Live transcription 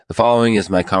The following is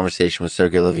my conversation with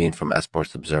Sergey Levine from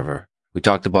Esports Observer. We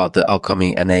talked about the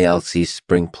upcoming NA LCS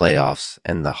Spring Playoffs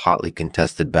and the hotly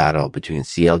contested battle between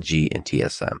CLG and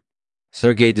TSM.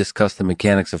 Sergey discussed the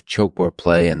mechanics of chokebore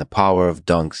play and the power of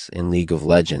dunks in League of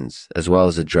Legends, as well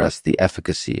as addressed the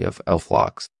efficacy of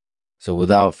elflocks. So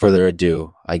without further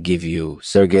ado, I give you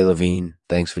Sergey Levine.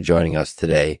 Thanks for joining us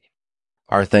today.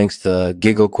 Our thanks to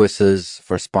Giggle Quizzes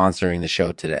for sponsoring the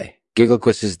show today.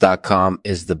 GiggleQuizzes.com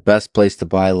is the best place to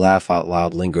buy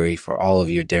laugh-out-loud lingerie for all of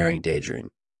your daring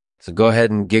daydream. So go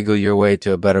ahead and giggle your way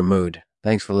to a better mood.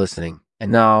 Thanks for listening.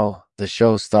 And now the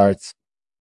show starts.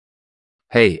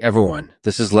 Hey everyone,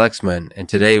 this is Lexman, and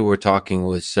today we're talking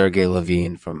with Sergey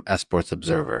Levine from Esports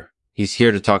Observer. He's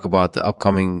here to talk about the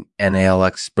upcoming NA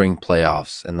LCS Spring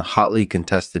Playoffs and the hotly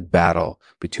contested battle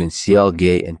between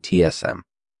CLG and TSM.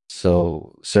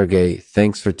 So, Sergey,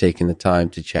 thanks for taking the time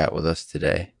to chat with us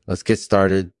today. Let's get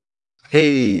started.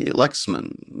 Hey,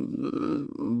 Lexman.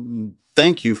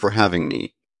 Thank you for having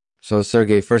me. So,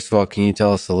 Sergey, first of all, can you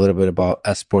tell us a little bit about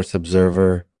Esports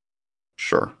Observer?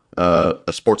 Sure.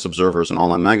 Esports Observer is an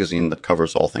online magazine that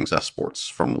covers all things esports,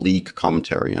 from league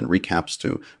commentary and recaps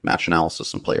to match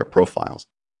analysis and player profiles.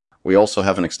 We also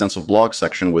have an extensive blog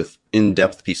section with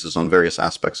in-depth pieces on various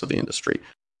aspects of the industry.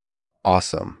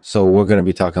 Awesome. So we're going to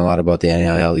be talking a lot about the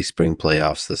NA LCS Spring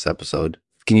Playoffs this episode.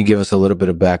 Can you give us a little bit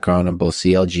of background on both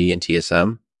CLG and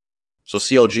TSM? So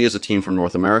CLG is a team from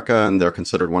North America, and they're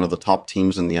considered one of the top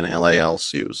teams in the NA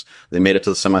LCS. They made it to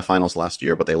the semifinals last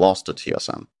year, but they lost to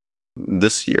TSM.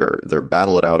 This year, they're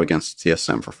battle it out against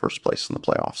TSM for first place in the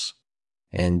playoffs.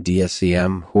 And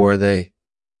DSCM, who are they?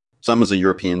 TSM is a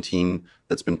European team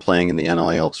that's been playing in the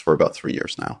NLCS for about 3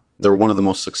 years now. They're one of the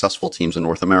most successful teams in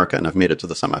North America and have made it to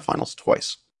the semifinals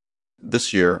twice.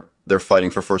 This year, they're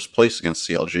fighting for first place against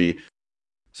CLG.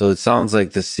 So it sounds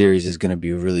like this series is going to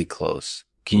be really close.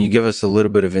 Can you give us a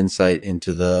little bit of insight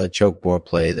into the chokebore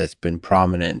play that's been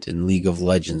prominent in League of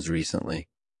Legends recently?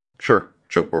 Sure.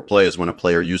 Chokebore play is when a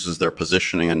player uses their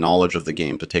positioning and knowledge of the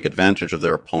game to take advantage of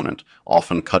their opponent,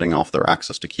 often cutting off their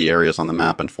access to key areas on the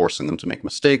map and forcing them to make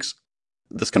mistakes.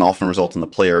 This can often result in the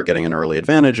player getting an early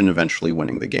advantage and eventually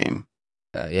winning the game.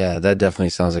 Yeah, that definitely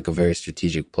sounds like a very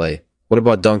strategic play. What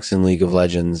about dunks in League of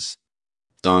Legends?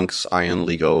 Dunks, Ion,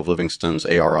 Lego, Livingston's,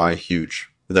 ARI, huge.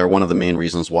 They're one of the main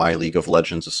reasons why League of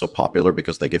Legends is so popular,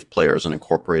 because they give players an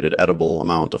incorporated edible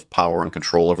amount of power and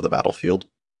control over the battlefield.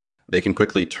 They can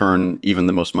quickly turn even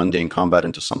the most mundane combat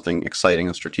into something exciting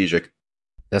and strategic.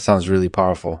 That sounds really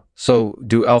powerful. So,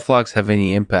 do elflocks have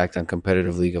any impact on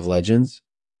competitive League of Legends?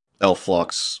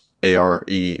 Elflocks, ARE,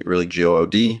 really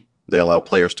GOOD. They allow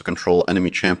players to control enemy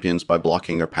champions by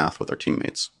blocking their path with their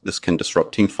teammates. This can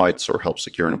disrupt team fights or help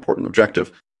secure an important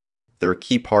objective. They're a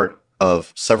key part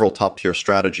of several top-tier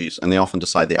strategies, and they often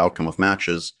decide the outcome of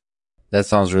matches. That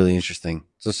sounds really interesting.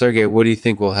 So, Sergey, what do you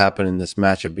think will happen in this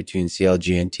matchup between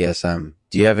CLG and TSM?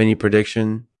 Do you have any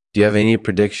prediction?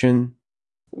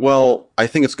 Well, I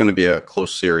think it's going to be a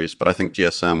close series, but I think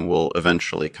TSM will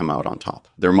eventually come out on top.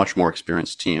 They're a much more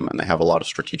experienced team, and they have a lot of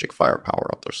strategic firepower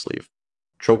up their sleeve.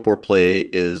 Chokebore play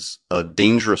is a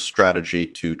dangerous strategy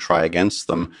to try against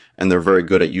them, and they're very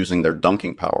good at using their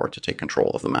dunking power to take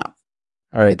control of the map.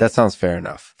 All right, that sounds fair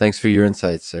enough. Thanks for your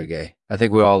insights, Sergey. I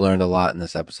think we all learned a lot in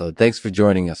this episode. Thanks for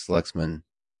joining us, Lexman.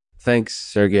 Thanks,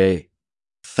 Sergey.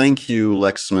 Thank you,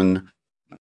 Lexman.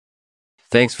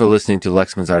 Thanks for listening to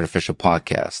Lexman's Artificial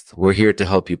Podcast. We're here to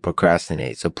help you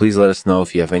procrastinate, so please let us know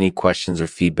if you have any questions or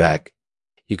feedback.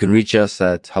 You can reach us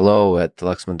at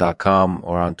hello@lexman.com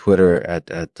or on Twitter at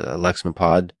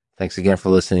LexmanPod. Thanks again for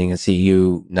listening, and see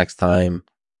you next time.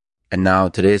 And now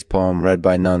today's poem, read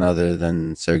by none other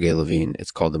than Sergey Levine.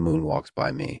 It's called The Moon Walks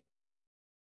By Me.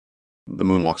 The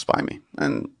moon walks by me,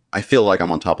 and I feel like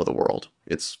I'm on top of the world.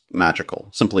 It's magical,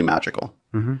 simply magical.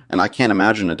 And I can't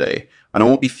imagine a day, and I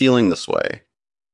won't be feeling this way